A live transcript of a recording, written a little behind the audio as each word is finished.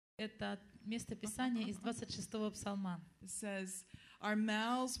это место Писания из 26-го псалма. It says, "Our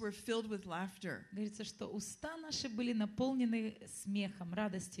mouths were filled with laughter." Говорится, что уста наши были наполнены смехом,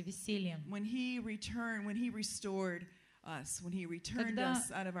 радостью, весельем. When he restored us, when he returned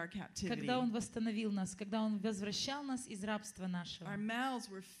us out of our captivity. Когда Он восстановил нас, когда Он возвращал нас из рабства нашего. Our mouths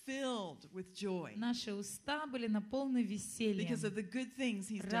were filled with joy. Наши уста были наполнены весельем, Because of the good things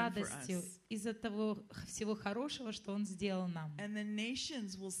he's done for радостью us. из-за того всего хорошего, что Он сделал нам. And the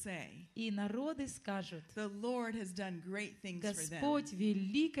nations will say, И народы скажут: "The Lord has done great things for them." Господь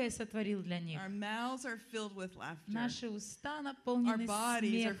великое сотворил для них. Our mouths are filled with laughter. Наши уста Our наполнены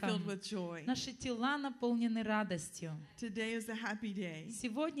bodies are filled смехом. with joy. Наши тела наполнены радостью. Today is a happy day.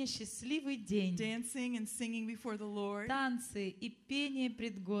 Сегодня счастливый день. Dancing and singing before the Lord. Танцы и пение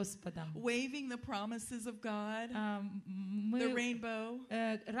пред Господом. Waving the promises of God. The Мы, rainbow.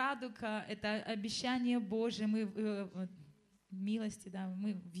 радуга — это обещание Божие. Мы милости, да,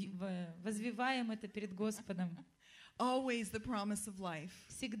 мы возвиваем это перед Господом. Always the promise of life.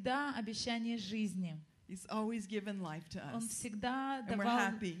 Всегда обещание жизни. He's always given life to Он us. всегда And we're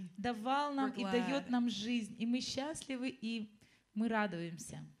happy. давал нам We're и glad. дает нам жизнь. И мы счастливы, и мы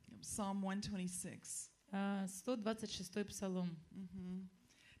радуемся. Psalm 126. 126-й псалом.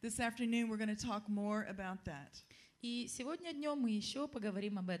 This afternoon we're going to talk more about that. И сегодня днем мы еще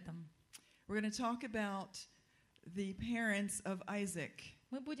поговорим об этом. We're going to talk about the parents of Isaac.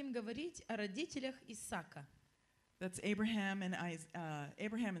 Мы будем говорить о родителях Исаака. That's Abraham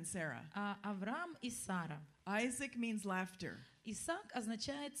and Sarah. Авраам и Сара. Isaac means laughter. Исаак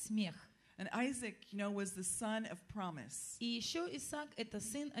означает смех. And Isaac, was the son of promise. И еще Исаак — это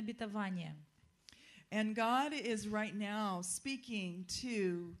сын обетования. And God is right now speaking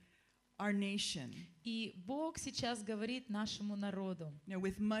to our nation. И Бог сейчас говорит нашему народу.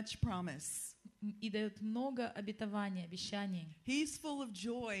 With much promise. И дает много обетований, обещаний. He's full of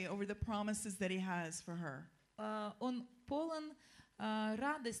joy over the promises that he has for her. Он полон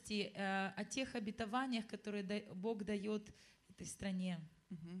радости о тех обетованиях, которые Бог дает этой стране.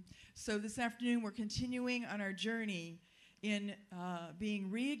 So this afternoon we're continuing on our journey in being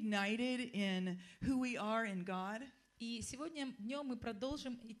reignited in who we are in God. И сегодня днем мы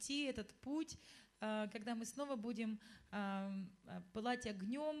продолжим идти этот путь, когда мы снова будем пылать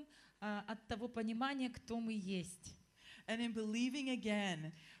огнем от того понимания, кто мы есть. And in believing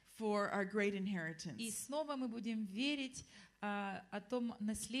again for our great inheritance. И снова мы будем верить о том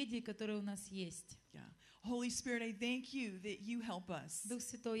наследии, которое у нас есть. Yeah. Holy Spirit, I thank you that you help us. Дух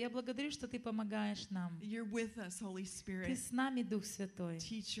Святой, я благодарю, что Ты помогаешь нам. You're with us, Holy Ты Spirit. с нами, Дух Святой,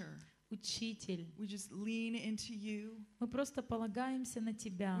 Teacher. Учитель. We just lean into you. Мы просто полагаемся на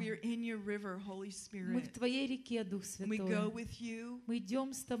Тебя. We are in your river, Holy Мы в Spirit. Твоей реке, Дух And we go Святой. with you Мы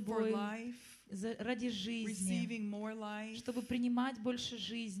идем с for Тобой life, ради жизни, receiving more life. чтобы принимать больше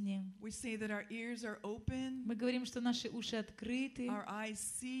жизни. We say that our ears are open, Мы говорим, что наши уши открыты, our eyes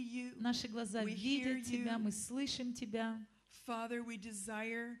see you. наши глаза we видят hear Тебя, you. мы слышим Тебя. Father, we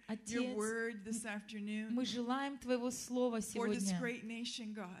desire Отец, your word this afternoon Мы желаем Твоего Слова for this сегодня great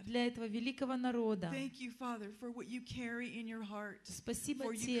nation, God. для этого великого народа. Thank you, Father, for what you carry in your heart Спасибо,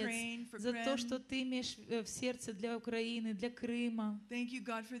 for Отец, Ukraine, for за то, что Krem. Ты имеешь в сердце для Украины, для Крыма. Thank you,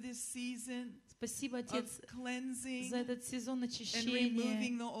 God, for this season Спасибо, Отец, of cleansing за этот сезон and очищения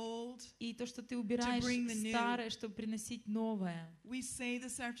removing the old. и то, что Ты убираешь bring the new. старое, чтобы приносить новое. We say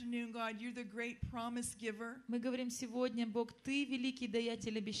this afternoon, God, you're the great promise giver. Мы говорим сегодня, Бог, Ты великий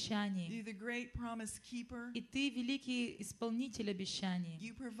даятель обещаний, You're the great promise keeper. и Ты великий исполнитель обещаний.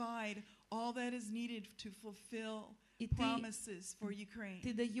 You provide all that is needed to fulfill И Ты promises for Ukraine.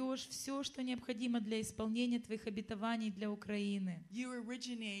 даешь все, что необходимо для исполнения Твоих обетований для Украины. You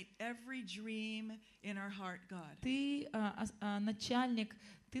originate every dream in our heart, God. Ты начальник,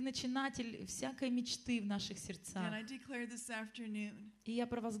 Ты начинатель всякой мечты в наших And сердцах. I declare this afternoon И я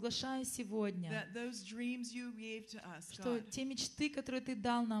провозглашаю сегодня, that those dreams you gave to us, что God, те мечты, которые Ты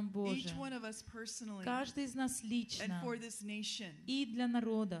дал нам, Боже, each one of us personally каждый из нас and лично for this nation, и для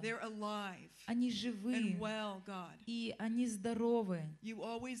народа, they're alive они живы and well, God. и они здоровы. You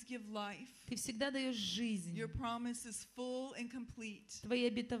always give life. Ты всегда даешь жизнь. Your promise is full and complete. Твои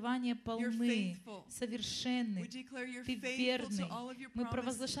обетования полны, faithful. совершенны. We declare you're Ты faithful верный. to all of your Мы promises,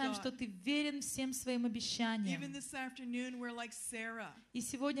 провозглашаем, что God. Ты верен всем своим Even обещаниям. this afternoon, we're like Sarah, И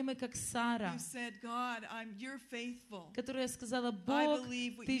сегодня мы как Сара, who said, God, you're faithful. которая сказала: I Бог,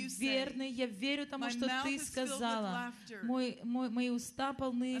 believe what Ты you say. верный, я верю тому, My что mouth Ты is filled with сказала. laughter. Мои уста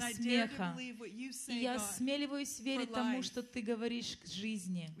полны And I dare to смеха. believe what you И say, я God. смеливаюсь верить for тому, life. что Ты говоришь к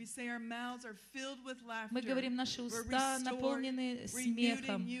жизни. We say our mouths are filled with laughter. Мы говорим, наши We're уста restored, наполнены renewed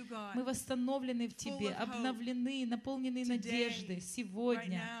смехом. in you, God. Мы восстановлены в Full Тебе, of hope. обновлены, наполнены Today, надеждой right сегодня,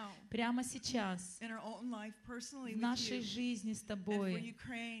 сегодня, now, прямо сейчас, in our own life, personally в with нашей you, жизни с and for Тобой,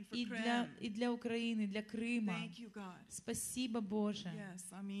 Ukraine, for и Crim. для Украины, для Крыма. Thank you, God. Спасибо, Боже. Yes,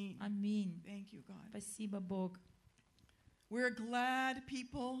 Amen. Аминь. Thank you, God. Спасибо, Бог. We're a glad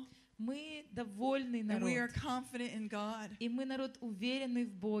people, Мы довольный and we are народ. confident in God. И мы народ уверенный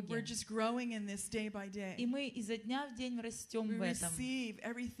в We're Боге. just growing in this day by И day. мы изо дня в день растем We в этом. receive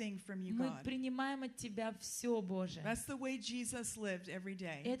everything from you, Мы God. принимаем от Тебя все, Боже. That's the way Jesus lived every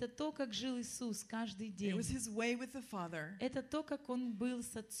day. Это то, как жил Иисус каждый It день. was his way with the Father, Это то, как Он был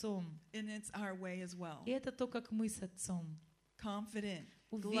с Отцом. and it's our way as well. И это то, как мы с Отцом. Confident,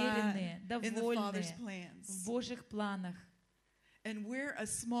 glad Уверенные, in the Father's довольные в plans. Божьих планах. And we're a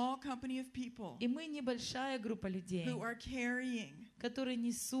small company of people И мы небольшая группа людей, who are carrying которые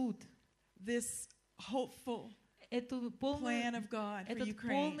несут this hopeful эту plan of God for этот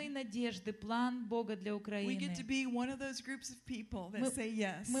полный Ukraine. надежды план Бога для We Украины. get to be one of those groups of people that Мы- say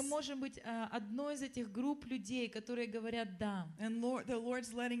yes. Мы можем быть одной из этих групп людей, которые говорят «да». And the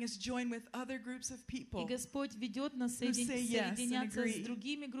Lord's letting us join with other groups of И people. Господь ведет нас who say yes and соединяться agree. с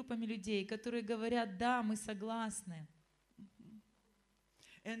другими группами людей, которые говорят «да, мы согласны».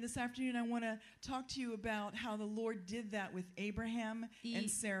 And this afternoon I want to talk to you about how the Lord did that with Abraham and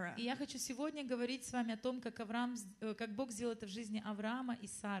Sarah. И я хочу сегодня говорить с вами о том, как Бог сделал это в жизни Авраама и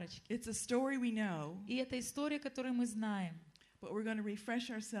Сарочки. It's a story we know, И это история, которую мы знаем. but we're going to refresh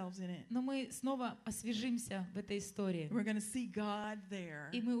ourselves in it. Но мы снова освежимся в этой истории. We're going to see God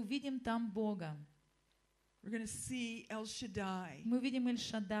there. И мы увидим там Бога. We're going to see El Shaddai. Мы увидим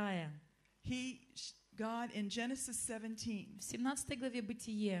Эль-Шаддая. God in Genesis 17, В 17 главе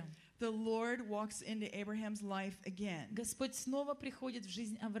Бытие the Lord walks into Abraham's life again, Господь снова приходит в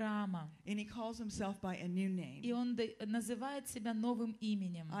жизнь Авраама. and he calls himself by a new name. И Он называет себя новым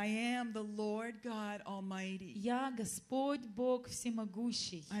именем. I am the Lord God Almighty. Я Господь Бог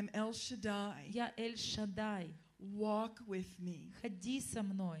Всемогущий. I'm El Shaddai. Я Эль-Шаддай. Walk with me. Ходи со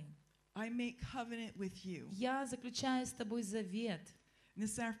мной. I make covenant with you. Я заключаю с тобой завет.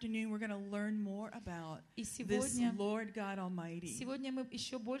 This afternoon we're going to learn more about И this Lord God Almighty. сегодня мы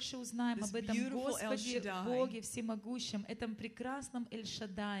еще больше узнаем This об этом beautiful El Господе Shaddai. Боге Всемогущем, этом прекрасном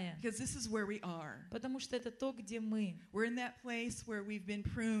Эль-Шаддае. Because this is where we are. Потому что это то, где мы. We're in that place where we've been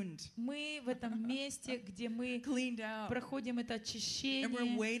pruned, Мы в этом месте, где мы cleaned out, проходим это and we're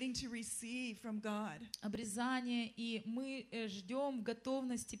очищение, waiting to receive from God обрезание, и мы ждем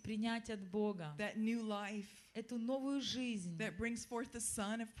готовности принять от Бога that new life эту новую жизнь, that brings forth the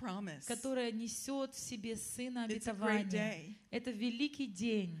son of promise. которая несет в себе Сына It's a great обетования. day. Это великий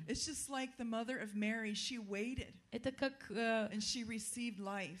день. It's just like the mother of Mary. She waited Это как and she received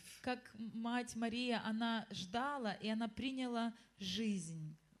life. мать Мария, она ждала, и она приняла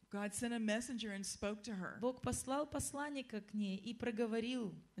жизнь. God sent a messenger and spoke to her. Бог послал посланника к ней и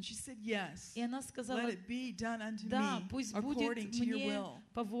проговорил. And she said, yes, И она сказала: let it be done unto да, me пусть according будет to your мне will.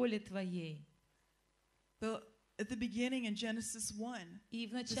 по воле Твоей. At the beginning in Genesis 1, И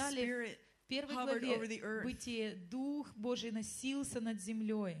в the начале, Spirit в первой hovered over главе the earth, Бытие, Дух Божий носился над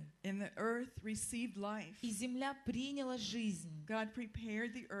землей, and the earth received life. и земля приняла жизнь. God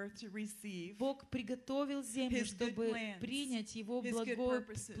prepared the earth to receive Бог приготовил землю, His good чтобы plans, принять Его His good благой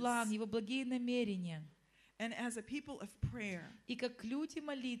purposes. план, Его благие намерения. And as a people of prayer, И как люди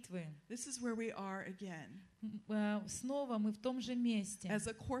молитвы, this is where we are again. снова мы в том же месте, As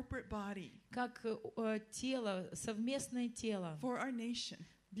a corporate body как тело, совместное тело for our nation,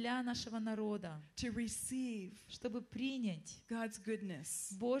 для нашего народа, to receive чтобы принять God's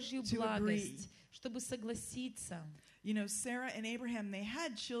goodness. Божью to благость, чтобы согласиться. You know, Sarah and Abraham, they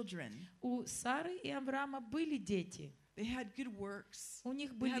had children. У Сары и Авраама были дети. They had good works. У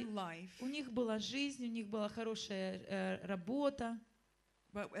них They had life. была жизнь, у них была хорошая работа.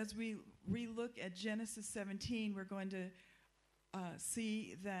 But as we relook at Genesis 17, we're going to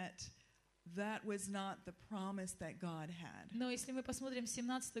see that that was not the promise that God had. Но если мы посмотрим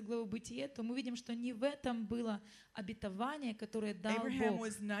 17 главу Бытие, то мы видим, что не в этом было обетование, которое дал Abraham Бог.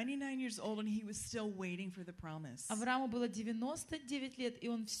 was 99 years old and he was still waiting for the promise. Аврааму было 99 лет, и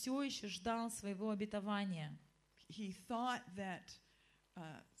он все еще ждал своего обетования. He thought that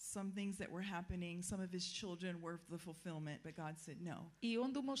some things that were happening, some of his children were the fulfillment, but God said no. И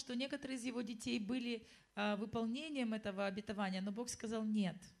он думал, что некоторые из его детей были выполнением этого обетования, но Бог сказал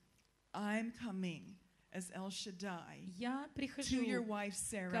нет. I'm coming as El Shaddai Я to прихожу your wife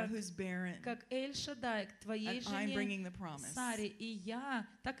Sarah, who's barren, как Эль-Шаддай к твоей and I'm bringing жене the promise. Саре, и я,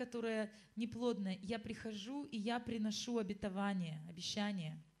 та, которая неплодная, я прихожу, и я приношу обетование,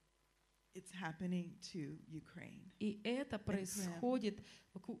 обещание. It's happening to Ukraine. И это происходит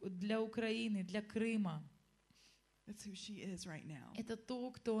для Украины, для Крыма. That's who she is right now. Это то,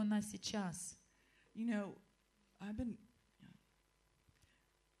 кто она сейчас. You know,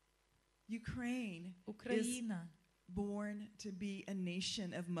 Ukraine Украина born to be a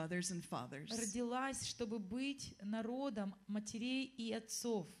nation of mothers and fathers. родилась, чтобы быть народом матерей и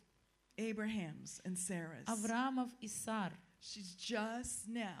отцов, Abraham's and Sarah's. Авраамов и Сар. She's just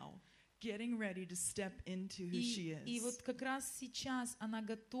now getting ready to step into who she is. И вот как раз сейчас она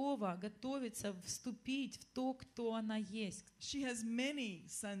готовится вступить в то, кто она есть. She has many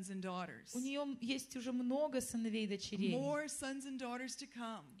sons and daughters. У нее есть уже много сыновей и дочерей. More sons and daughters to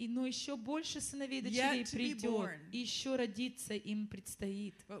come. Но еще больше сыновей и дочерей придет. И еще родиться им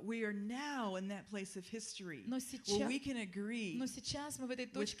предстоит. But we are now in that place of history Но where we can agree но сейчас мы в этой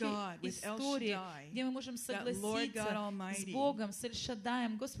with точке God, with El истории, Shaddai, где мы можем that Lord God согласиться с Almighty, Богом, с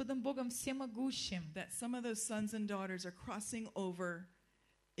Эль-Шаддаем, Господом Богом Всемогущим, that some of those sons and daughters are crossing over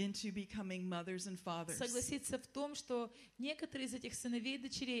into becoming mothers and fathers. согласиться в том, что некоторые из этих сыновей и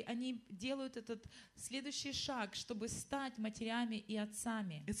дочерей, они делают этот следующий шаг, чтобы стать матерями и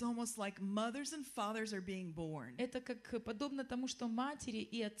отцами. It's almost like mothers and fathers are being born. Это как подобно тому, что матери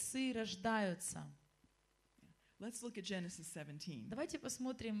и отцы рождаются. Let's look at Genesis 17. Давайте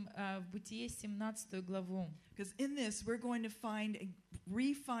посмотрим в Бытие 17 главу. Because in this we're going to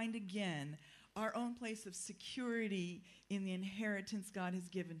re-find again our own place of security in the inheritance God has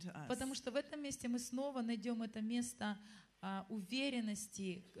given to us. Потому что в этом месте мы снова найдем это место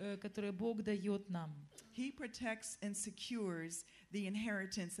уверенности, которое Бог дает нам. He protects and secures the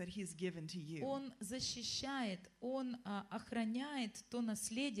inheritance that He's given to you. Он защищает, Он охраняет то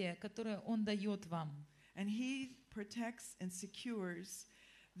наследие, которое Он дает вам. And He protects and secures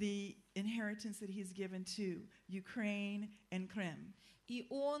the inheritance that He's given to Ukraine and Crimea. И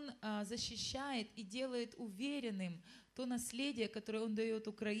Он защищает и делает уверенным то наследие, которое Он дает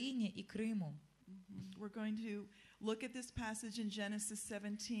Украине и Крыму. We're going to look at this passage in Genesis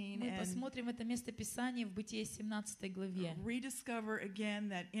 17 Мы and посмотрим это место Писания в Бытие 17 главе. rediscover again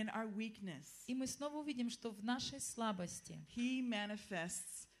that in our weakness, И мы снова увидим, что в нашей слабости He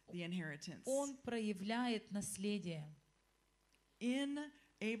manifests the inheritance. Он проявляет наследие. In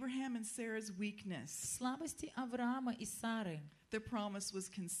Abraham and Sarah's В weakness, слабости Авраама и Сары the promise was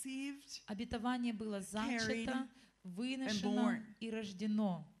conceived. обетование было зачато, and выношено born. и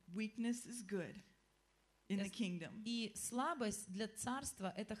рождено. Weakness is good in the kingdom. И слабость для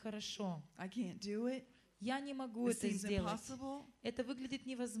царства — это хорошо. I can't do it. Я не могу It это seems сделать. impossible. Это выглядит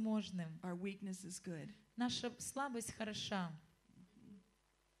невозможным. Our weakness is good. Наша слабость хороша.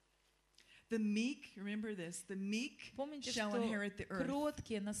 The meek, remember this, the meek Помните, shall что inherit the earth.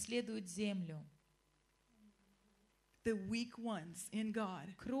 кроткие наследуют землю. The weak ones in God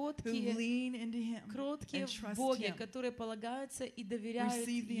who Кроткие lean into Him Кроткие and в trust Боге, Him которые полагаются и доверяют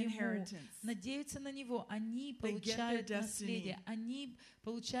receive the Ему, inheritance. надеются на Него, они They get their получают destiny. наследие, они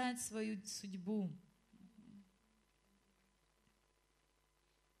получают свою судьбу.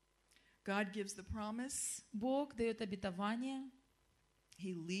 God gives the promise. Бог дает обетование,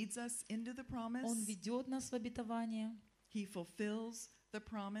 He leads us into the promise. Он ведет нас в обетование, He fulfills the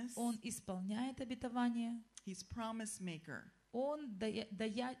promise. Он исполняет обетование, He's promise maker, Он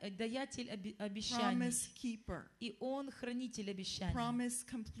даятель обещаний, promise keeper, и Он хранитель обещаний, promise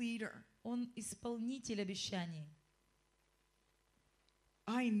completer. Он исполнитель обещаний.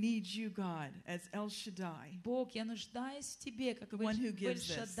 I need you, God, as El Shaddai. Бог, я нуждаюсь в Тебе, как The в one who gives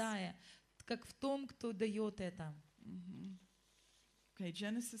this. Эль-Шаддае, как в том, кто дает это. Okay,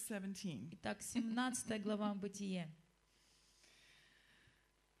 Genesis 17. Итак, 17 глава Бытие.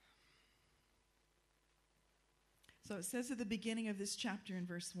 So it says at the beginning of this chapter in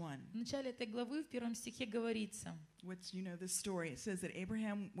verse 1, В начале этой главы в первом стихе говорится, which you know the story. It says that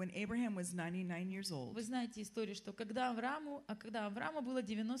when Abraham was 99 years old, вы знаете историю, что когда Аврааму было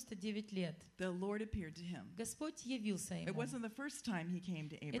 99 лет, the Lord appeared to him. Господь явился It ему. wasn't the first time he came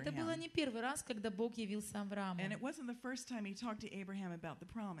to Это было Abraham. не первый раз, когда Бог явился Аврааму. And it wasn't the first time he talked to Abraham about the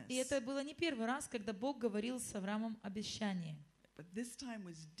promise. И это было не первый раз, когда Бог говорил с Авраамом обещание. But this time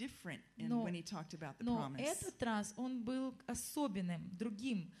was different Но- when he talked about the Но promise. этот раз он был особенным,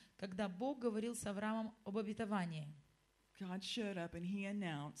 другим, когда Бог говорил с Авраамом об обетовании. God showed up and he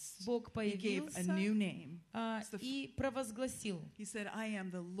announced, Бог he gave a появился new name. и провозгласил. He said, I am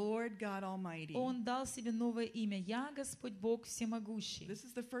the Lord God Almighty. Он дал себе новое имя. Я Господь Бог Всемогущий. This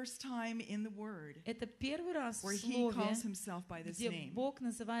is the first time in the Word Это первый раз where в he Слове, calls himself by this где name, Бог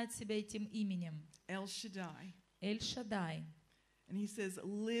называет себя этим именем. El Shaddai. Эль-Шаддай. And he says,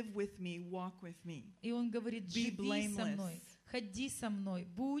 live with me, walk with me. И он говорит, Be живи со blameless. мной, ходи со мной,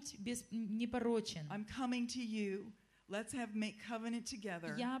 будь непорочен. I'm coming to you Let's make covenant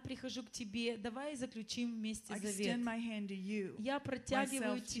together. Я прихожу к тебе, давай заключим вместе I завет. extend my hand to you. Я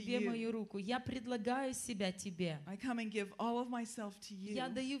протягиваю myself to тебе you. мою руку, я предлагаю себя тебе. I come and give all of myself to you. Я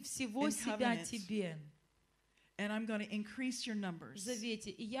даю всего in себя covenant. тебе And I'm going to increase your в numbers. завете,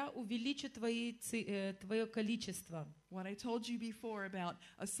 и я увеличу твое количество. What I told you before about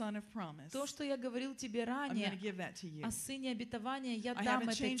a son of promise, То, что я говорил тебе I'm going ранее to give that to you. о сыне обетования, я I дам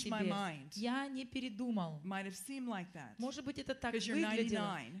haven't это changed my тебе. mind. Я не передумал. Might have seemed like that. Может быть, это так Because you're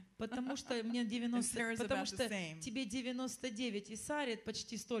выглядело, 99. потому что мне And 90, Sarah's потому about the что same. тебе 99, и Саре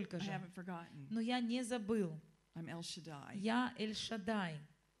почти столько I же. haven't forgotten. Но я не забыл. I'm El Shaddai. Я Эль-Шаддай.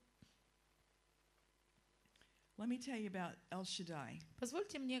 Let me tell you about El Shaddai,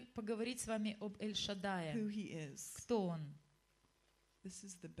 Позвольте мне поговорить с вами об Эль-Шаддае. who he is. Кто он? This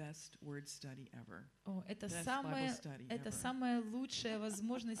is the best word study ever. О, это Best самая, Bible study это ever. самая лучшая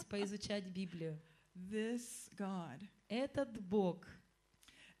возможность поизучать Библию. This God, Этот Бог,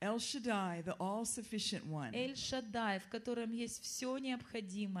 El Shaddai, the all-sufficient one, Эль-Шаддай, в котором есть все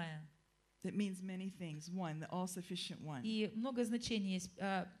необходимое. that means many things. One, the all-sufficient one. И много значений есть.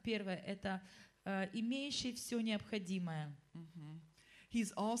 Первое — это имеющий все необходимое.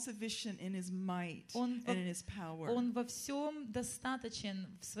 He's all-sufficient in his might Он and in his power. Он во всем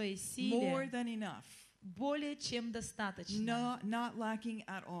достаточен в своей More силе, than enough. более чем достаточно. Not lacking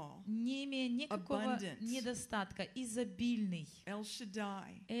at all. Не имея никакого Abundant. недостатка, изобильный. El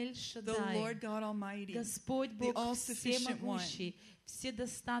Shaddai, the Эль-Шаддай, Lord God Almighty. Господь Бог all-sufficient всемогущий,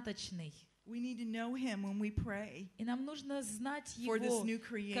 вседостаточный. We need to know him when we pray И нам нужно знать for this Его, new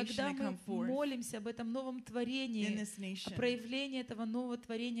creation когда to мы come forth молимся об этом новом in творении, this о nation. проявлении этого нового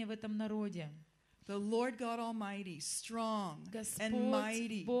творения в этом народе. The Lord God Almighty, strong and Господь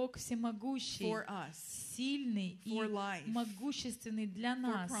mighty Бог всемогущий, for us, сильный for и life, могущественный для for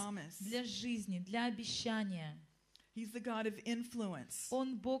нас, promise. для жизни, для обещания. He's the God of influence,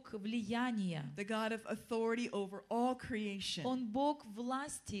 Он Бог влияния. the God of authority over all creation. Он Бог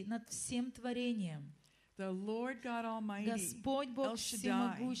власти над всем творением. The Lord God Almighty Господь Бог El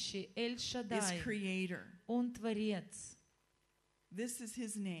Shaddai всемогущий, is Эль-Шаддай. creator. Он Творец. This is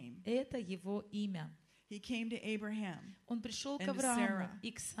his name. Это Его имя. He came to Abraham. Он пришел к And to Аврааму Sarah.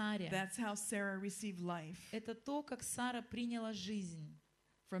 и к Саре. That's how Sarah received life, Это то, как Сара приняла жизнь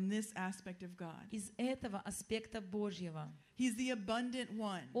from this aspect of God. из этого аспекта Божьего. He's the abundant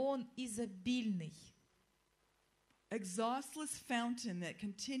one, Он изобильный. exhaustless fountain that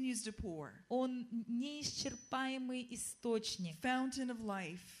continues to pour, Он неисчерпаемый источник. fountain of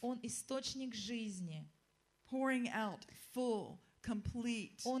life, Он источник жизни. pouring out full,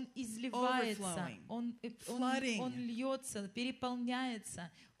 complete, Он изливается, overflowing, он flooding. льется,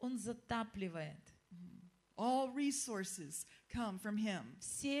 переполняется, он затапливает. all resources come from him.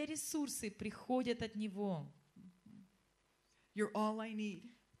 Все ресурсы приходят от Него. You're all I need.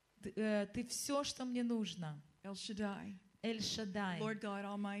 Ты все, что мне нужно. El Shaddai, Эль-Шаддай. Lord God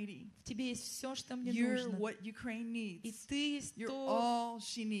Almighty. В тебе есть все, что мне You're нужно. what Ukraine И needs. ты есть You're то, all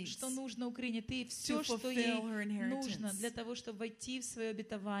she needs что нужно Украине. Ты все, to что ей fulfill her нужно inheritance. для того, чтобы войти в свое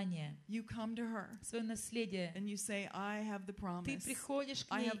обетование, You come to her свое наследие. and you say, I have the Ты promise. приходишь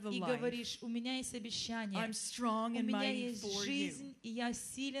к I ней have the и life. говоришь: у меня есть обещание, I'm strong у and меня mighty есть for you. жизнь, и я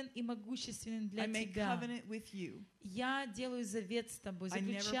силен и могущественен для I make тебя. covenant with you. Я делаю завет с тобой, I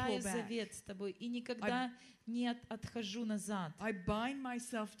never заключаю pull back. завет с тобой и никогда не отхожу назад. I bind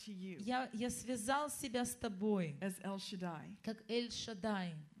myself to you Я связал себя с тобой, as El Shaddai. как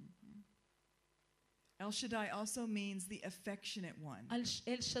Эль-Шаддай. El Shaddai also means the affectionate one,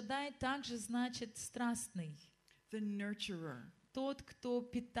 Эль-Шаддай также значит страстный, the nurturer, тот, кто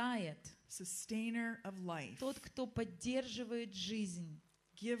питает, sustainer of life, тот, кто поддерживает жизнь,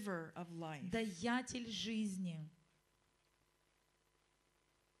 giver of life. даятель жизни.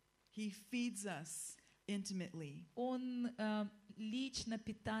 He feeds us intimately. Он лично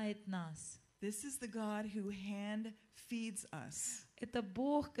питает нас. This is the God who hand feeds us. Это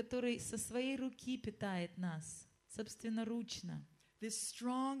Бог, который со своей руки питает нас, собственноручно. This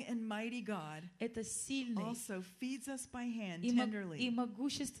strong and mighty God Это сильный also feeds us by hand и tenderly,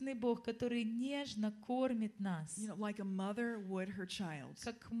 могущественный Бог, который нежно кормит нас, you know, like a mother would her child.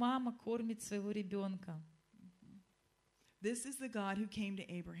 как мама кормит своего ребенка. This is the God who came to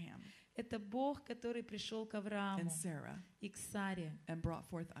Abraham Это Бог, который пришел к Аврааму and Sarah и к Саре and brought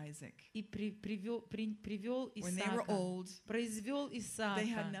forth Isaac. и привел When they were Исаака, old, произвел they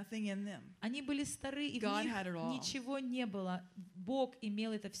had Исаака. nothing in them. Они были стары, и в God них had it all. ничего не было. Бог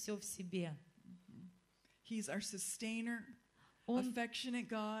имел это все в себе. He's our sustainer, Он affectionate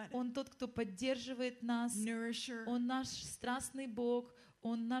God, Он тот, кто поддерживает нас. nourisher, Он наш страстный Бог.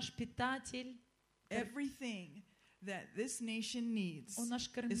 Он наш питатель. everything that this nation needs Он наш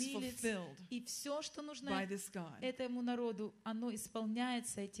is кормилец. fulfilled И все, что нужно by this God. этому народу, оно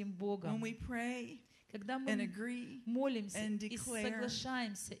исполняется этим Богом. When we pray Когда and мы agree молимся and и declare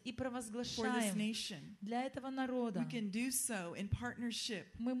соглашаемся и for this провозглашаем nation, для этого народа, we can do so in partnership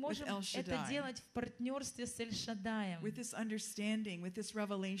мы with можем El это Shaddai, делать в партнерстве с Эль-Шаддаем, with this understanding, with this с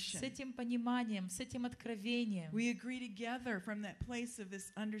revelation. этим пониманием, с этим откровением. We agree together from that place of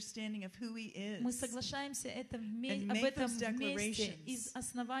this understanding of who He Мы is. соглашаемся об make этом those вместе declarations. из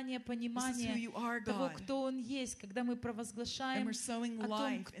основания This is who понимания you are, того, God. кто Он есть, когда мы And провозглашаем we're sowing о том,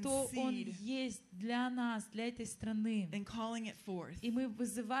 life кто and Он seed есть для нас, для этой страны. and calling it forth. И мы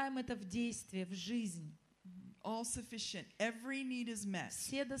вызываем это в действие, в жизнь. All sufficient. Every need is met.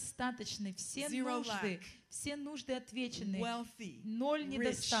 Все достаточны, все Zero нужды, lack. все нужды отвечены. Wealthy. 0 rich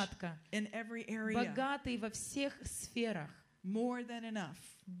недостатка. in every area. Богатый во всех сферах. More than enough.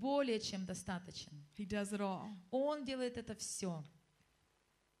 Более чем достаточен. He does it all. Он делает это все.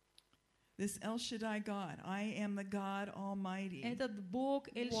 This El Shaddai God, I am the God Almighty. Этот Бог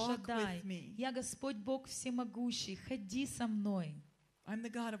Walk Эль-Шаддай. with me. Я Господь Бог всемогущий. Ходи со мной. I'm the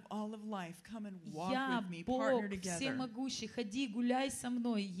God of all of life. Come and walk Я with me. Бог Partner together. всемогущий. Ходи, гуляй со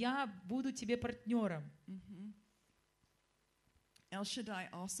мной. Я буду тебе партнером. El Shaddai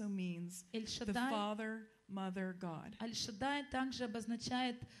also means the Эль-Шаддай, Father, Mother, God. Эль-Шаддай также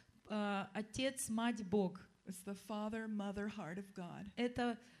обозначает Отец, Мать, Бог. It's the Father, Mother, heart of God.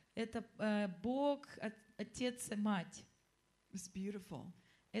 Это Бог, Отец и Мать. It's beautiful.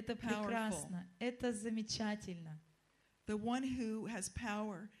 Это прекрасно. Это замечательно. The one who has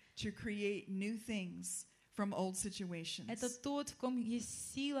power to create new things from old situations. Это тот, в ком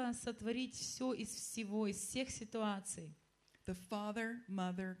есть сила сотворить все из всего, из всех ситуаций. The Father,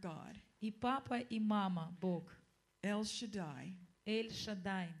 Mother, God. И папа, и мама, Бог. El Shaddai.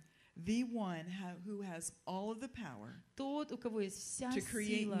 Эль-Шаддай. The one who has all of the power Тот, у кого есть вся to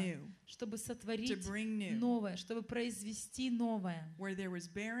create сила, new, чтобы to сотворить bring new. новое, чтобы произвести новое. Where there was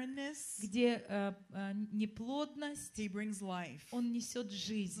barrenness, Где неплодность, He brings life. Он несет It's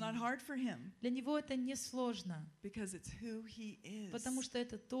жизнь. not hard for Him Для Него это не сложно, because it's who He is. потому что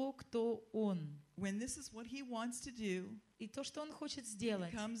это то, кто Он. When this is what He wants to do, И то, что Он хочет He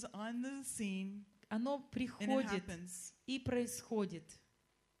сделать, comes on the scene оно and it приходит happens. и происходит.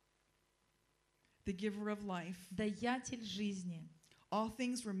 The giver of life. Даятель жизни. All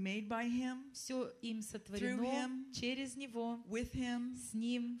things were made by Him, Все им Through сотворено him, через Него, with Him, с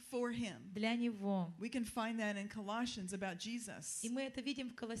Ним, for Him. для Него. We can find that in Colossians about Jesus. И мы это видим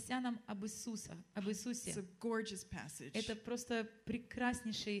в Колоссянам об Иисусе. It's a gorgeous passage. Это просто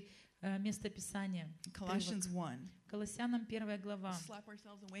прекраснейшее местописание. Colossians 1. Колоссянам 1 глава. Slap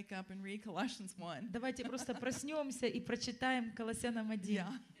ourselves and wake up and read Colossians 1. Давайте просто проснемся и прочитаем Колоссянам 1.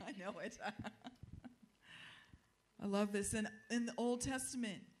 Yeah, I know it. I love this. And in the Old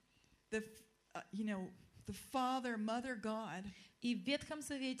Testament, the Father, Mother, God И в Ветхом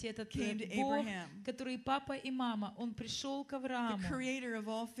Завете этот came to Бог, Abraham, который папа и мама, Он пришел к the Аврааму, creator of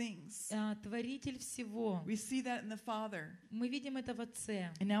all things. творитель всего. We see that in the Father. Мы видим это в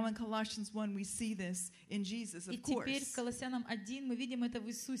Отце. And now in Colossians 1, we see this in Jesus, И of теперь в course. Колоссянам 1 мы видим это в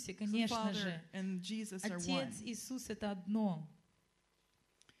Иисусе, The конечно Father же. and Jesus are one. Отец, Иисус — это одно.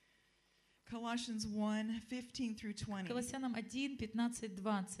 Colossians 1, 15 through 20. Колоссянам 1, 15,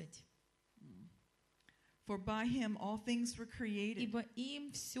 20. For by Him all things were created. Ибо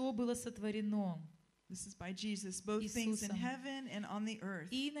им все было сотворено, This is by Jesus, both things in Иисусом. heaven and on the earth,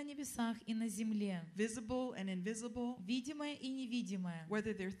 и на небесах, и на земле, visible and invisible, видимое и невидимое,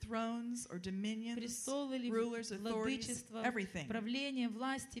 whether they're thrones or dominions, престолы или rulers, authorities, владычество, everything. правление,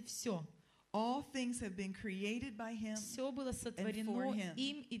 власти, все. All things have been created by Him. Все было сотворено for him.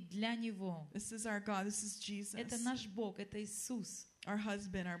 им и для Него. This is our God. This is Jesus, Это наш Бог, это Иисус, our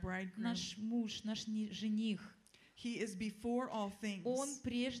husband, our bridegroom. наш муж, наш жених. He is before all things, Он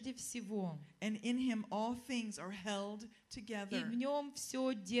прежде всего, and in Him all things are held и together. в Нем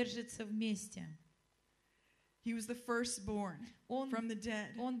все держится вместе. He was the firstborn Он from the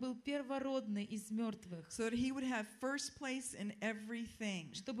dead, был первородный из мертвых, so that He would have first place in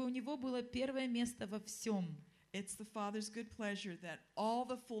everything. чтобы у Него было первое место во всем. It's the Father's good pleasure that all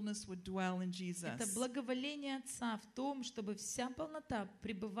the fullness would dwell in Это Jesus. благоволение Отца в том, чтобы вся полнота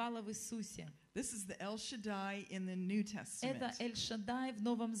пребывала в Иисусе. This is the El Shaddai in the New Testament. Это Эль-Шаддай в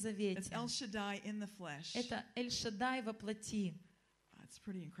Новом It's Завете. El Shaddai in the flesh. Это Эль-Шаддай во плоти. It's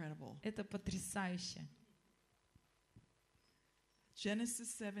pretty incredible. Это потрясающе. Genesis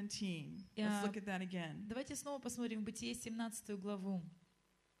 17. Yeah. Let's look at that again. Давайте снова посмотрим Бытие 17 главу.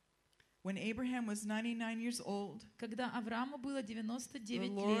 When Abraham was 99 years old, Когда Аврааму было the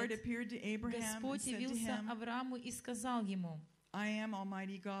 99 Lord лет, appeared to Abraham and Господь said to явился him, Аврааму и сказал ему: I am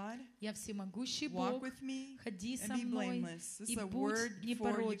Almighty God. «Я всемогущий Walk Бог, with me ходи and со be мной blameless. This и is a будь word for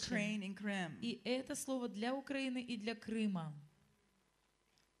непорочен». Ukraine and Crim. И это слово для Украины и для Крыма.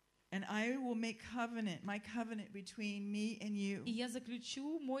 And I will make my covenant between me and you. И я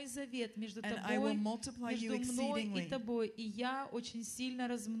заключу мой завет между And I will тобой, multiply you между мной и exceedingly. тобой, и я очень сильно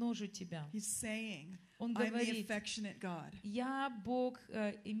размножу тебя. He's saying, Он I'm the говорит: affectionate God. я Бог,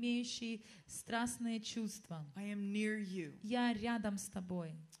 имеющий страстные чувства. I am near you. Я рядом с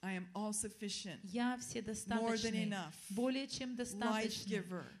тобой. I am all sufficient. Я More than вседостаточный, enough. более чем Life достаточный,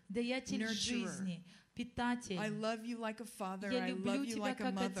 giver. даятель nurturer. жизни, питатель. I love you like a father. Я I люблю love you тебя like a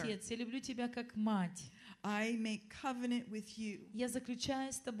как mother. отец, я люблю тебя как мать. I make covenant with you. Я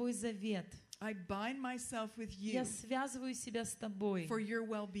заключаю с тобой завет. I bind myself with Я you связываю себя с тобой for your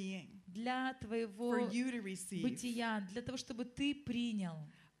well-being, для for твоего you to receive. бытия, для того, чтобы ты принял,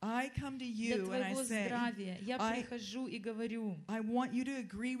 I come to для you and I твоего say, здравия. Я I- прихожу и говорю: I want you to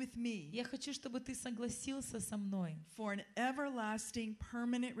agree with me я хочу, чтобы ты согласился со мной for an everlasting,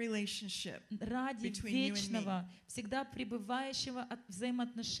 permanent relationship, ради between you and me. вечного, всегда пребывающего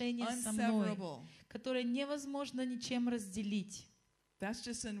взаимоотношения со мной, unseverable. которое невозможно ничем разделить. That's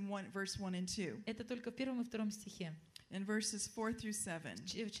just in verse 1 and 2. Это только в 1 и 2 стихе. In verses 4 through 7.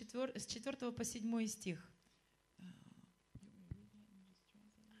 С 4 по 7 стих.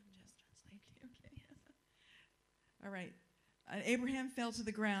 All right. Abraham fell to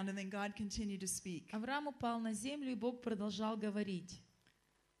the ground, and then God continued to speak. Авраам упал на землю, и Бог продолжал говорить.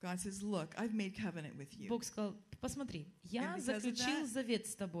 God says, look, I've made covenant with you. Бог сказал: посмотри, я And because of заключил that- завет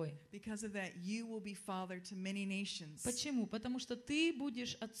с тобой. Because of that, you will be father to many nations. Почему? Потому что ты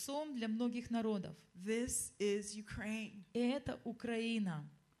будешь отцом для многих народов. This is Ukraine. И это Украина.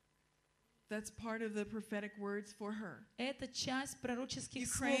 That's part of the prophetic words for her. Это часть пророческих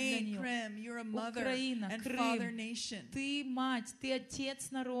слов для Ukraine, нее. Krim, you're a mother Украина, and Крым. father nation. Ты мать, ты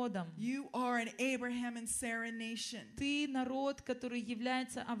отец народом. You are an Abraham and Sarah nation. Ты народ, который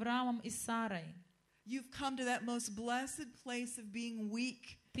является Авраамом и Сарой. You've come to that most blessed place of being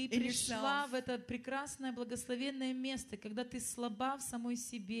weak Ты in пришла yourself в это прекрасное, благословенное место, когда ты слаба в самой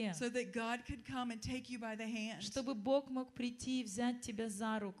себе, so that God could come and take you by the hand чтобы Бог мог прийти и взять тебя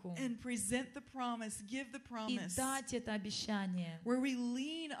за руку and present the promise, give the и promise, дать это обещание. where we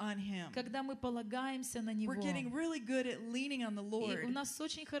lean on Him. Когда мы полагаемся на Него. We're getting really good at leaning on the И у Lord нас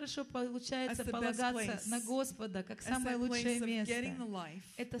очень хорошо получается as the best полагаться place, на Господа, как as самое that лучшее place of getting место. the life,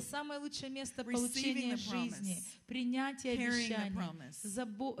 Это самое лучшее место receiving получения the жизни, promise, принятия carrying the обещаний, promise,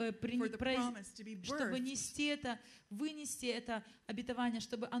 for the promise to be чтобы birthed. нести это, вынести это обетование,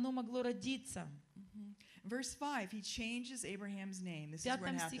 чтобы оно могло родиться. Verse 5, he changes Abraham's name. This В is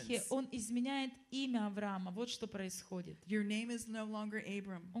what 5 стихе happens. он изменяет имя Авраама. Вот что происходит. Your name is no longer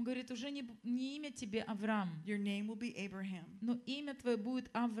Abram. Он говорит: уже не имя тебе Авраам, Your name will be Abraham, но имя твое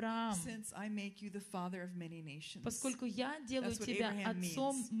будет Авраам, since I make you the father of many nations. поскольку я делаю That's what тебя Abraham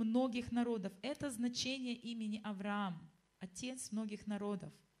отцом means. многих народов. Это значение имени Авраам, отец многих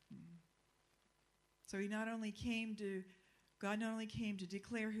народов. So God not only came to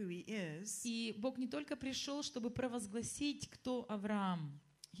declare who he is, И Бог не только пришел, чтобы провозгласить, кто Авраам.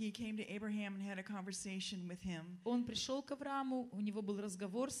 he came to Abraham and had a conversation with him Он пришел к Аврааму, у него был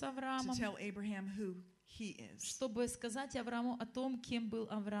разговор с to Авраамом, tell Abraham who he is. чтобы сказать Аврааму о том, кем был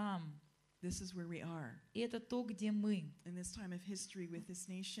Авраам. This is where we are И это то, где мы. in this time of history with this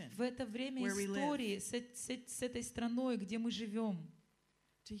nation. В это время Where we истории с этой страной, где мы живем,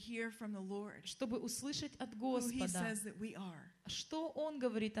 To hear from the Lord чтобы услышать от who he Господа, says that we are. что Он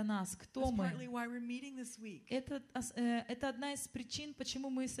говорит о нас, кто That's мы. partly why we're meeting this week. Это одна из причин, почему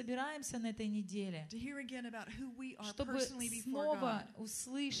мы собираемся на этой неделе. To hear again about who we are Чтобы personally before снова God.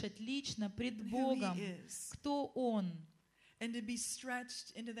 услышать лично пред And who Богом, he is. кто Он. And to be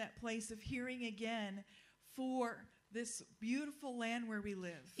stretched into that place of hearing again for this beautiful land where we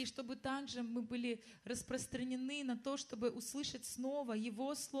live. И чтобы также мы были распространены на то, чтобы услышать снова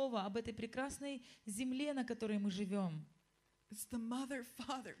Его Слово об этой прекрасной земле, на которой мы живем. It's the mother,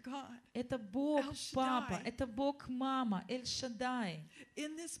 father, God. Это Бог El Папа, Shaddai. это Бог Мама, Эль-Шаддай.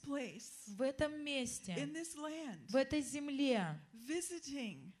 In this place, В этом месте, in this land, в этой земле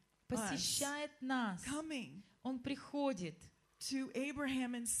visiting us, посещает нас. coming Он приходит to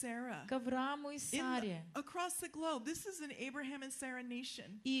Abraham and Sarah. к Аврааму и Саре. Across the globe, this is an Abraham and Sarah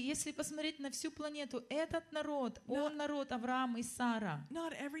nation. И если посмотреть на всю планету, этот народ, Но- он народ Авраама и Сара.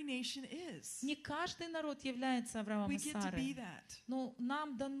 Not every nation is. Не каждый народ является Авраамом We и get to be Сарой. that. Но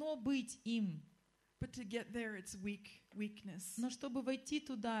нам дано быть им. But to get there, it's weakness. Но чтобы войти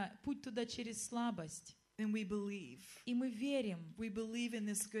туда, путь туда через слабость. And we believe. И мы верим. We believe in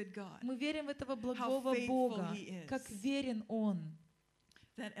this good God. Мы верим в этого благого Бога, как верен Он.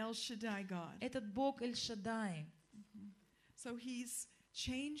 That El Shaddai God. Этот Бог Эль-Шаддай. So He's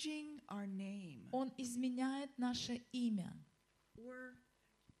changing our name. Он изменяет наше имя. Or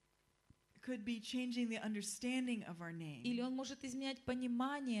could be changing the understanding of our name. Или Он может изменять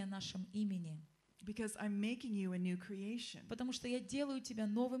понимание о нашем имени. Because I'm making you a new creation. Потому что я делаю тебя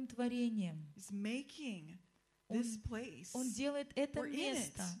новым творением. He's making this place. Он делает это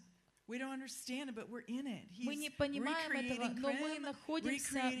место. We don't understand it, but we're in it. Мы не понимаем этого, но мы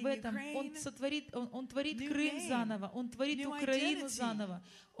находимся в этом. Он творит Крым заново, Он творит Украину заново.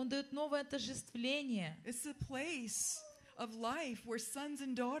 Он дает новое отождествление. It's a place of life where sons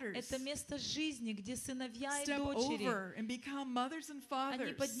and daughters это место жизни, где сыновья и step дочери, over and become mothers and fathers.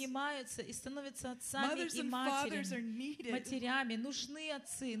 они поднимаются и становятся отцами Mothers и and fathers are матерями, needed. Матерями. Нужны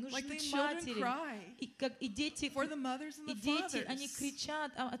отцы, нужны Like the children матери. cry И дети, for the mothers and the дети, они fathers.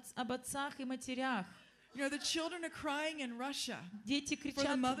 кричат об отцах и матерях. You know, the children are crying in Russia. Дети For the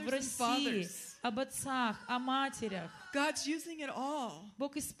кричат mothers в and России fathers. об отцах, о матерях. God's using it all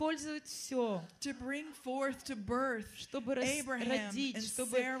Бог использует все, to bring forth to birth чтобы Abraham родить, and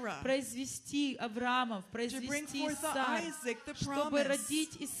чтобы Sarah, произвести Авраамов, to bring произвести forth Исаака, Isaac, the чтобы promise.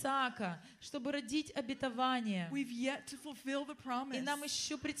 родить Исаака, чтобы родить обетование. We've yet to fulfill the promise, И нам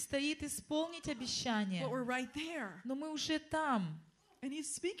еще предстоит исполнить обещание. but we're right there. Но мы уже там. And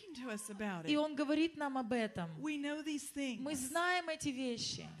He's speaking to us about И it. Он говорит нам об этом. We know these things. Мы знаем эти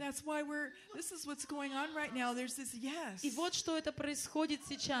вещи. That's why this is what's going on right now. There's this yes. И вот что это происходит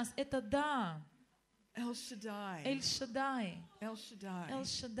сейчас. Это да. El Shaddai. Эль-Шаддай. El Shaddai.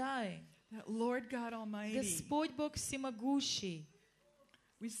 Эль-Шаддай. That Lord God Almighty. Господь Бог Всемогущий.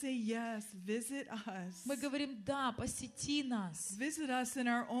 We say yes, visit us. Мы говорим, да, посети нас. Visit us in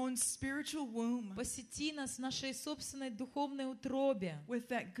our own spiritual womb Посети нас в нашей собственной духовной утробе. with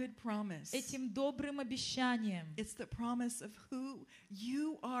that good promise. Этим добрым обещанием. It's the promise of who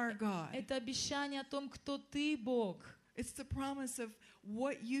you are, God. Это обещание о том, кто Ты, Бог. It's the promise of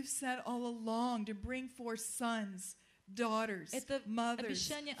what you've said all along to bring forth sons, daughters, Это mothers,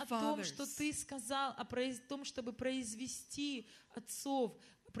 обещание о том, что fathers. Ты сказал, о том, чтобы произвести отцов,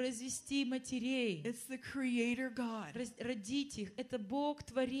 произвести матерей, It's the Creator God. родить их. Это Бог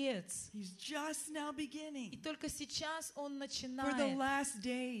Творец. He's just now И beginning только сейчас Он for the начинает last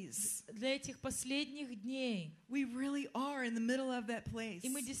days. для этих последних дней. We really are in the middle of that place И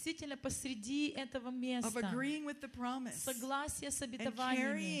мы действительно посреди этого of места, agreeing with the promise согласия с and обетованиями,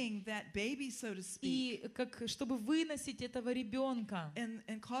 carrying that baby, so to speak, и чтобы выносить этого ребенка, and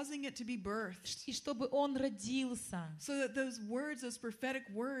causing it to be birthed. и чтобы он родился. So that those words, those prophetic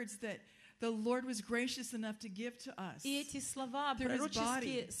words that the Lord was gracious enough to give to us, И эти слова, through His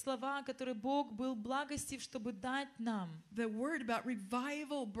пророческие body. слова, которые Бог был благостив, чтобы дать нам, the word about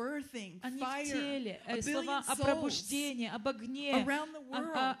revival, birthing, они в fire, теле, a слова billion о souls пробуждении, об огне, around the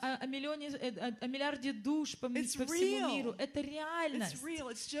world. о миллиарде душ по It's всему real. миру. Это It's реальность. real.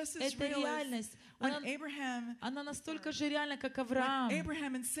 It's just as Это real as реальность. when Она настолько же реальна, как when Авраам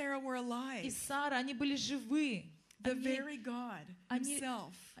Abraham and Sarah were и alive. Сара. Они были живы. The Они very God они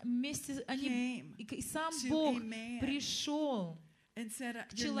Himself вместе, came и сам to Бог a man пришел and said,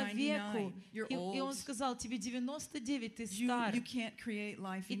 к "You're человеку, 99. You're и Он old. сказал, тебе 99, ты стар, You can't create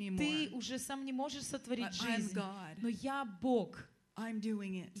life и anymore. ты уже сам не можешь сотворить But I'm жизнь. God. Но я Бог, I'm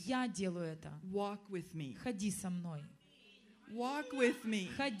doing it. я делаю это. Walk with me. Ходи со мной. Walk with me.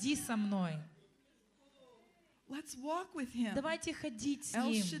 Ходи со мной. Let's walk with Him. Давайте ходить с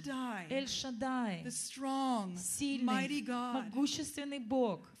El Ним. Shaddai, Эль-Шаддай, the strong, сильный, mighty God. могущественный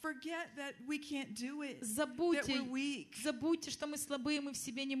Бог. Forget that we can't do it. That Забудьте, we're weak. забудьте, что мы слабые, мы в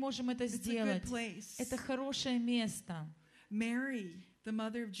себе не можем это It's a good сделать. place. Это хорошее место. Mary, the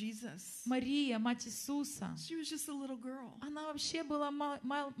mother of Jesus, Мария, мать Иисуса, she was just a little girl. она вообще была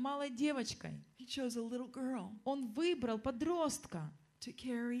малой девочкой. He chose a little girl Он выбрал подростка, to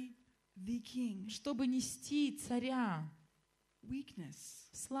carry the King. чтобы нести царя. Weakness.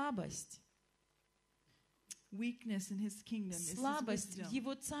 Слабость. Weakness in His kingdom is His Слабость в wisdom.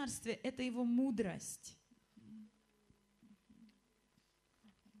 Его царстве — это Его мудрость.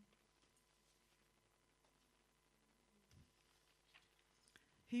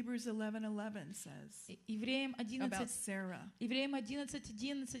 Hebrews 11:11 says Евреям about 11, Sarah, Евреям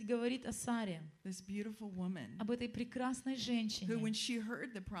 11:11 говорит о Саре, this beautiful woman, об этой прекрасной who, женщине. when she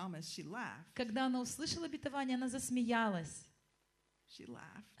heard the promise, she laughed. Когда она услышала обетование, она засмеялась. She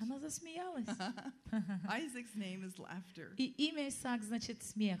laughed. Она засмеялась. Isaac's name is laughter. И имя Исаак значит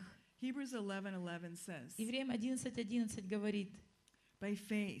смех. Hebrews 11:11 says, Евреям 11:11 говорит, by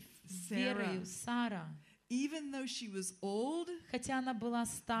faith, верою Сара, even though she was old, хотя она была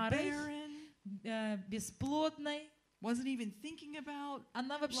старой, barren, бесплодной, wasn't even thinking about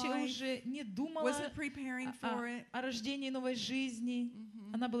она вообще life, уже не думала wasn't preparing for it, о рождении новой жизни,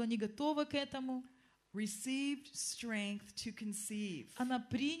 она была не готова к этому. received strength to conceive. Она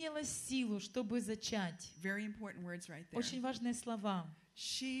приняла силу, чтобы зачать. Very important words right there. Очень важные слова.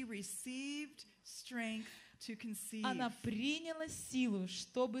 She received strength to conceive. Она приняла силу,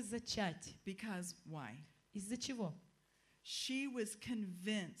 чтобы зачать. Because why? Из-за чего? She was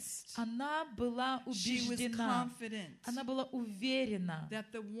convinced. Она была She was убеждена, confident она была уверена,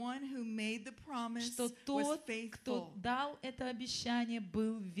 that the one who made the promise что was тот, кто faithful. дал это обещание,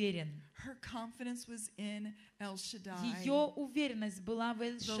 был верен. Her confidence was in El Shaddai, Ее уверенность была в the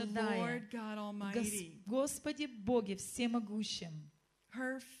Эль-Шаддае, Lord God Almighty. Господе Боге Всемогущем.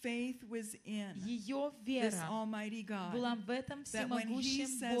 Her faith was in Ее this вера Almighty God. была в этом That when He всемогущем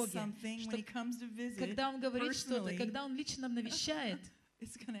says Боге, something, when что He comes to visit, когда Он говорит что-то, personally, когда Он лично навещает,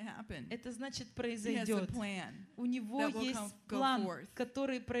 it's going to happen. это значит He has a произойдет. plan. У Него that will есть go план, forth.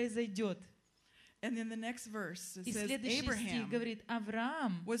 который произойдет. And then the next verse, it И says, следующий стих Abraham говорит,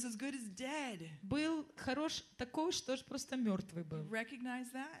 Авраам was as good as dead. был хорош такой, что ж просто мертвый был.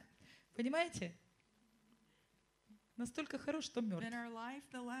 Recognize that? Понимаете? Настолько хорош, что мертв. In our life,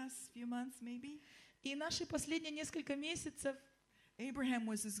 the last few months maybe, И наши последние несколько месяцев Abraham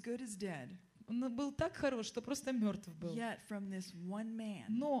was as good as dead. он был так хорош, что просто мертв был. Yet from this one man,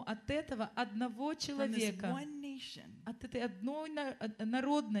 Но от этого одного from this человека, one nation, от этой одной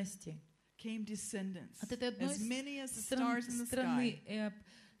народности, came descendants, от этой одной as many as the stars in the страны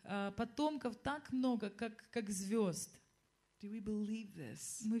sky. потомков так много, как звезд. Do we believe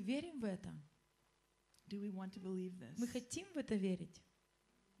this? Мы верим в это? Do we want to believe Мы this? хотим в это верить?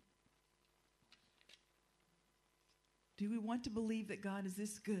 Do we want to believe that God is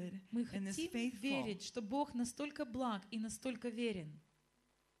this good Мы and this хотим faithful? верить, что Бог настолько благ и настолько верен.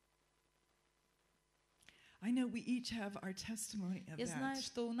 I know we each have our testimony of Я знаю, that.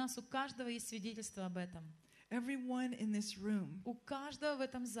 что у нас у каждого есть свидетельство об этом. Everyone in this room У каждого в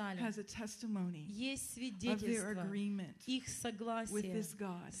этом зале has a testimony есть of their свидетельство agreement их with согласия this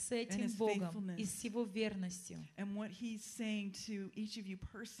God с and этим His Богом и faithfulness, с Его верностью. and what He's saying to each of you И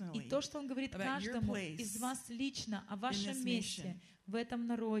personally. то, что Он говорит about your каждому place из вас лично о this вашем месте nation. в этом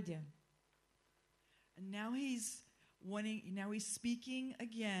народе. And now He's speaking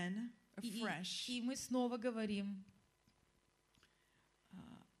again afresh И мы снова говорим,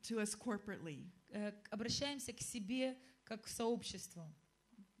 to us corporately обращаемся к себе как к сообществу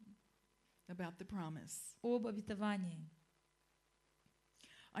about the promise. об обетовании.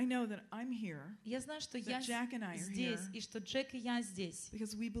 I know that I'm here, Я знаю, что that я Jack and I are здесь, here, и что Джек и я здесь,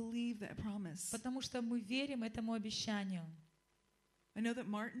 because we believe that promise. потому что мы верим этому обещанию. I know that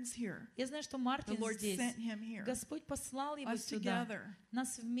Martin's here. Я знаю, что The Мартин Lord здесь. sent him here. Господь послал его Us сюда, together,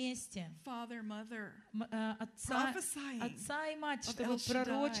 нас вместе, father, mother, отца prophesying и мать, of чтобы El Shaddai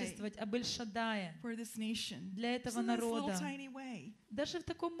пророчествовать об Эль-Шаддае for this nation. для Just этого in this little народа. tiny way. Даже в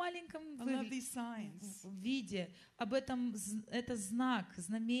таком маленьком I love these signs. виде. Об этом это знак,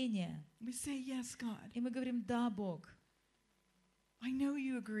 знамение. We say, yes, God. И мы говорим, да, Бог. I know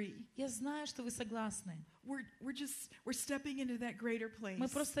you agree. Я знаю, что вы согласны. We're stepping into that greater place Мы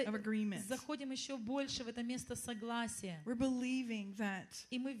просто of agreement. заходим еще больше в это место согласия. We're believing that,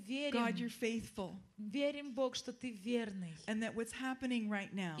 И мы God, you're верим, faithful. верим, Бог, что Ты верный. And that what's happening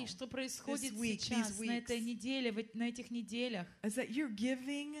right now И что происходит this week, сейчас, these на этой weeks, неделе, на этих неделях, is that you're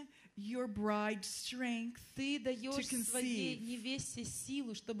giving your bride strength Ты даешь to своей conceive, невесте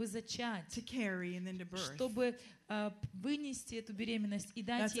силу, чтобы зачать, to carry, and then to birth. чтобы вынести эту беременность и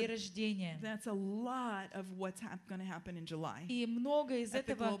дать ей рождение. That's a lot of what's going to happen in July И много из at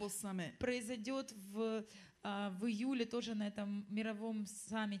the этого Global Summit. произойдет в июле тоже на этом мировом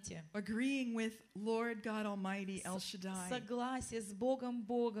саммите. Agreeing with Lord God Almighty, El Shaddai, Согласие с Богом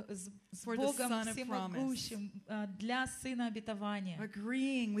с For the Богом Son of всемогущим для Сына обетования.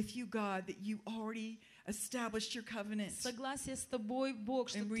 agreeing with you, God, that you already established your covenant. Согласие с Тобой, Бог,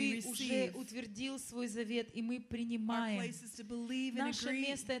 что And we Ты уже receive. утвердил свой завет, и мы Our принимаем. place is to believe and Наше agree.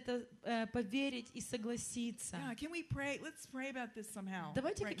 место — это поверить и согласиться. Yeah, can we pray? Let's pray about this somehow.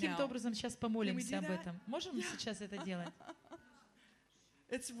 Давайте right каким-то now. образом сейчас помолимся do об that? этом. Можем мы сейчас это делать?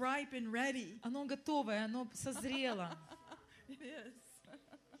 It's ripe and ready. Оно готовое, оно созрело. It is.